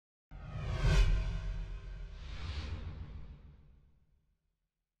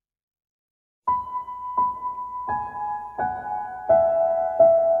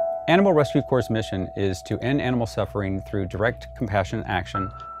Animal Rescue Corps' mission is to end animal suffering through direct compassionate action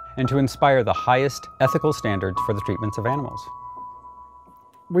and to inspire the highest ethical standards for the treatments of animals.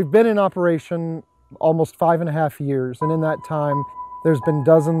 We've been in operation almost 5.5 years, and in that time there's been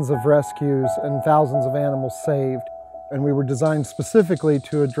dozens of rescues and thousands of animals saved. And we were designed specifically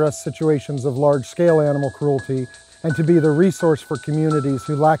to address situations of large-scale animal cruelty and to be the resource for communities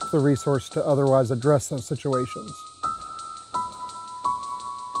who lack the resource to otherwise address those situations.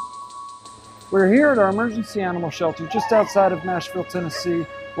 We're here at our emergency animal shelter just outside of Nashville, Tennessee,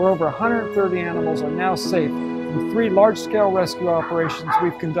 where over 130 animals are now safe from 3 large-scale rescue operations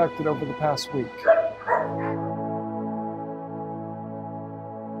we've conducted over the past week.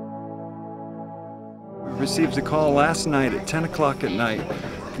 We received a call last night at 10 o'clock at night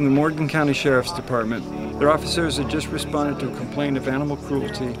from the Morgan County Sheriff's Department. Their officers had just responded to a complaint of animal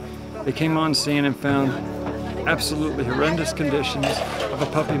cruelty. They came on scene and found absolutely horrendous conditions of a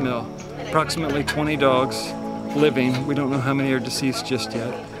puppy mill. Approximately 20 dogs living. We don't know how many are deceased just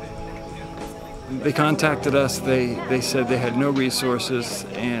yet. They contacted us. They said they had no resources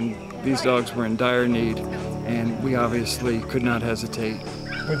and these dogs were in dire need, and we obviously could not hesitate.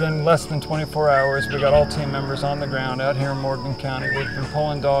 Within less than 24 hours, we got all team members on the ground out here in Morgan County. We've been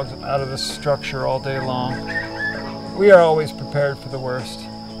pulling dogs out of the structure all day long. We are always prepared for the worst.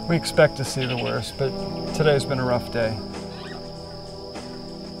 We expect to see the worst, but today's been a rough day.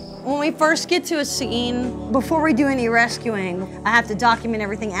 When we first get to a scene, before we do any rescuing, I have to document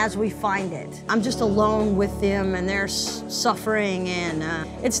everything as we find it. I'm just alone with them and they're suffering, and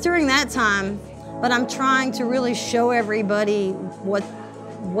it's during that time, but I'm trying to really show everybody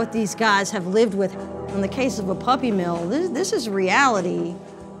what these guys have lived with. In the case of a puppy mill, this is reality.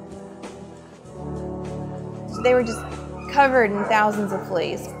 They were just covered in thousands of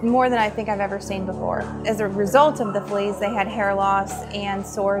fleas, more than I think I've ever seen before. As a result of the fleas, they had hair loss and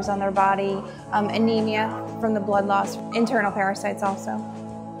sores on their body, anemia from the blood loss, internal parasites also.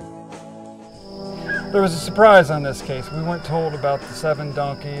 There was a surprise on this case. We weren't told about the 7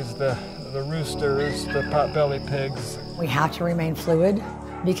 donkeys, the roosters, the potbelly pigs. We have to remain fluid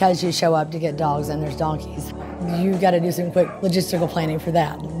because you show up to get dogs and there's donkeys. You got to do some quick logistical planning for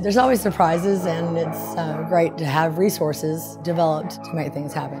that. There's always surprises, and it's great to have resources developed to make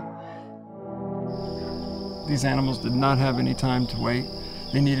things happen. These animals did not have any time to wait.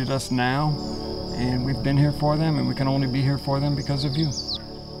 They needed us now, and we've been here for them, and we can only be here for them because of you.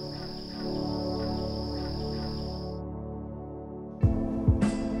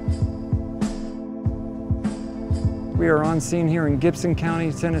 We are on scene here in Gibson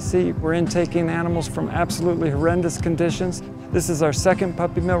County, Tennessee. We're intaking animals from absolutely horrendous conditions. This is our 2nd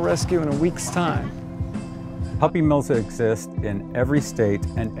puppy mill rescue in a week's time. Puppy mills exist in every state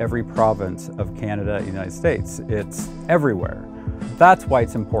and every province of Canada and the United States. It's everywhere. That's why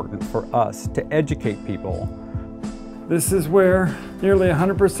it's important for us to educate people. This is where nearly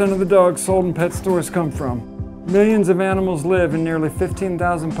 100% of the dogs sold in pet stores come from. Millions of animals live in nearly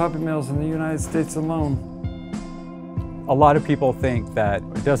 15,000 puppy mills in the United States alone. A lot of people think that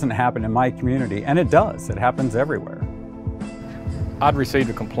it doesn't happen in my community, and it does. It happens everywhere. I'd received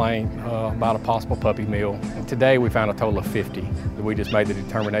a complaint about a possible puppy mill, and today we found a total of 50. We just made the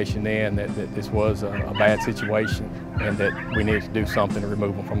determination then that this was a bad situation and that we needed to do something to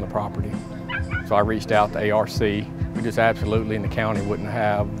remove them from the property. So I reached out to ARC. We just absolutely in the county wouldn't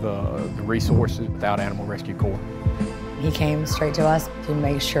have the resources without Animal Rescue Corps. He came straight to us to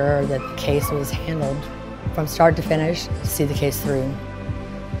make sure that the case was handled from start to finish, to see the case through.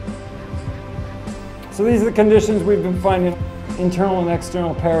 So these are the conditions we've been finding: internal and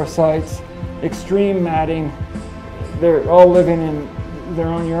external parasites, extreme matting. They're all living in their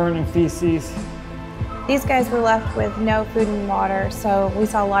own urine and feces. These guys were left with no food and water, so we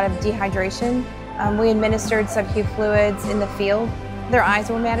saw a lot of dehydration. We administered sub-Q fluids in the field. Their eyes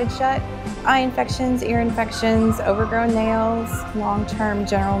were matted shut. Eye infections, ear infections, overgrown nails, long-term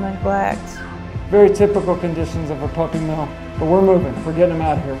general neglect. Very typical conditions of a puppy mill, but we're moving. We're getting them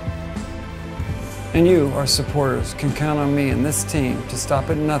out of here. And you, our supporters, can count on me and this team to stop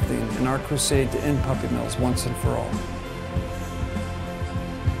at nothing in our crusade to end puppy mills once and for all.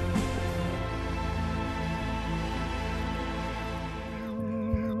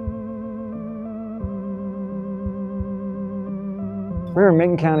 We're in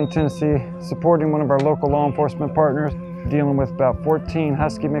Macon County, Tennessee, supporting one of our local law enforcement partners, dealing with about 14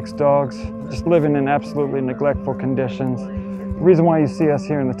 husky mixed dogs, just living in absolutely neglectful conditions. The reason why you see us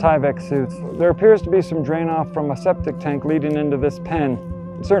here in the Tyvek suits, there appears to be some drain off from a septic tank leading into this pen.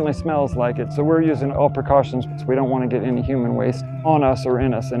 It certainly smells like it, so we're using all precautions, so we don't want to get any human waste on us or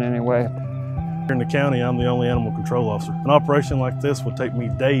in us in any way. Here in the county, I'm the only animal control officer. An operation like this would take me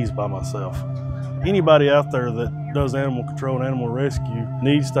days by myself. Anybody out there that does animal control and animal rescue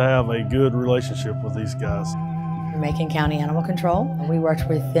needs to have a good relationship with these guys. Macon County Animal Control. We worked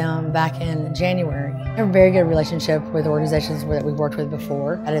with them back in January. We have a very good relationship with organizations that we've worked with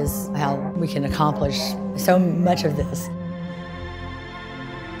before. That is how we can accomplish so much of this.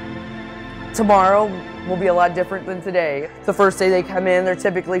 Tomorrow will be a lot different than today. The first day they come in, they're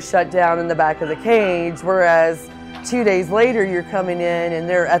typically shut down in the back of the cage, whereas 2 days later you're coming in and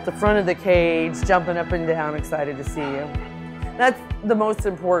they're at the front of the cage, jumping up and down, excited to see you. That's the most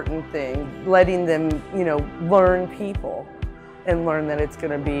important thing, letting them, learn people and learn that it's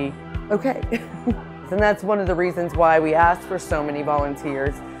going to be okay. And that's one of the reasons why we ask for so many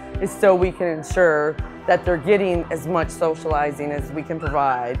volunteers, is so we can ensure that they're getting as much socializing as we can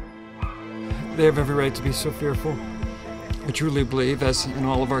provide. They have every right to be so fearful. I truly believe, as in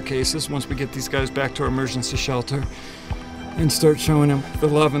all of our cases, once we get these guys back to our emergency shelter and start showing them the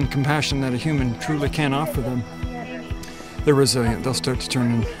love and compassion that a human truly can offer them, they're resilient. They'll start to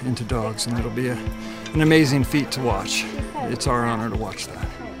turn into dogs, and it'll be an amazing feat to watch. It's our honor to watch that.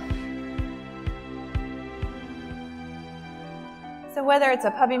 So whether it's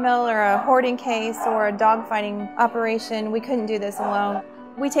a puppy mill or a hoarding case or a dog fighting operation, we couldn't do this alone.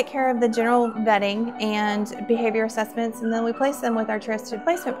 We take care of the general vetting and behavior assessments, and then we place them with our trusted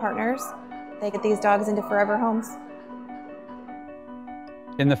placement partners. They get these dogs into forever homes.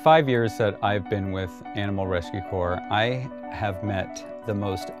 In the 5 years that I've been with Animal Rescue Corps, I have met the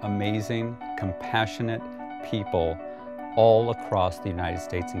most amazing, compassionate people all across the United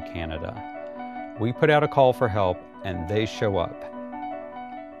States and Canada. We put out a call for help and they show up.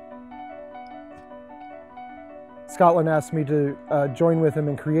 Scotland asked me to join with him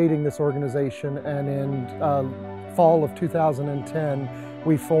in creating this organization, and in fall of 2010,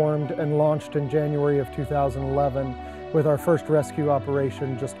 we formed and launched in January of 2011 with our first rescue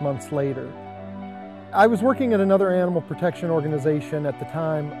operation just months later. I was working at another animal protection organization at the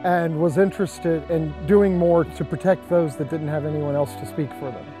time and was interested in doing more to protect those that didn't have anyone else to speak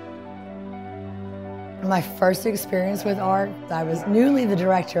for them. My first experience with ARC, I was newly the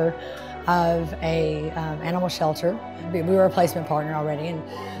director of a animal shelter. We were a placement partner already, and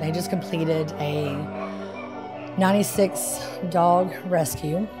they just completed a 96 dog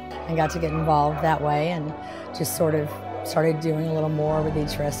rescue and got to get involved that way, and just sort of started doing a little more with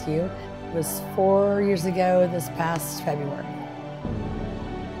each rescue. It was 4 years ago this past February.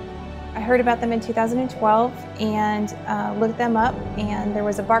 I heard about them in 2012 and looked them up, and there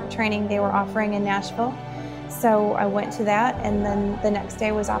was a bark training they were offering in Nashville. So I went to that, and then the next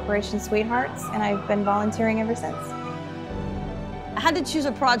day was Operation Sweethearts, and I've been volunteering ever since. I had to choose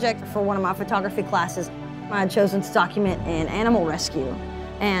a project for one of my photography classes. I had chosen to document an animal rescue.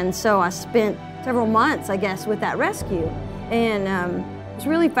 And so I spent several months, I guess, with that rescue. And was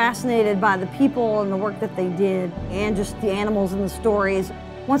really fascinated by the people and the work that they did, and just the animals and the stories.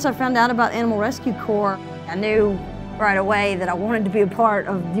 Once I found out about Animal Rescue Corps, I knew right away that I wanted to be a part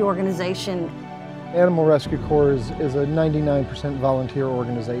of the organization. Animal Rescue Corps is a 99% volunteer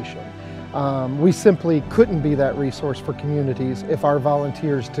organization. We simply couldn't be that resource for communities if our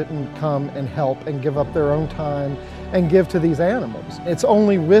volunteers didn't come and help and give up their own time and give to these animals. It's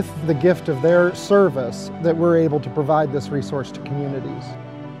only with the gift of their service that we're able to provide this resource to communities.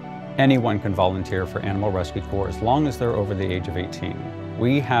 Anyone can volunteer for Animal Rescue Corps as long as they're over the age of 18.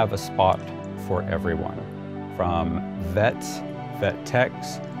 We have a spot for everyone, from vets, vet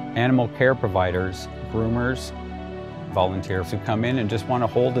techs, animal care providers, groomers, volunteers who come in and just want to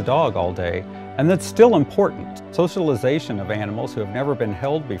hold a dog all day. And that's still important. Socialization of animals who have never been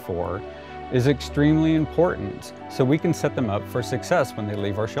held before is extremely important, so we can set them up for success when they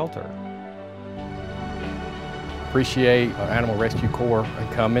leave our shelter. Appreciate Animal Rescue Corps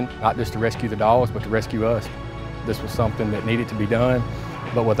coming, not just to rescue the dogs, but to rescue us. This was something that needed to be done,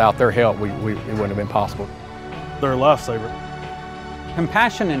 but without their help, it wouldn't have been possible. They're a lifesaver.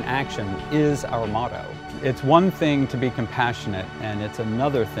 Compassion in action is our motto. It's one thing to be compassionate, and it's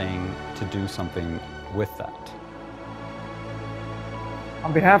another thing to do something with that.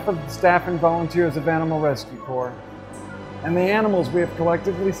 On behalf of the staff and volunteers of Animal Rescue Corps and the animals we have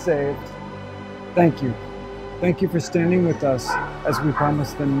collectively saved, thank you. Thank you for standing with us as we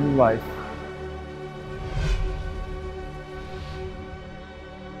promise them new life.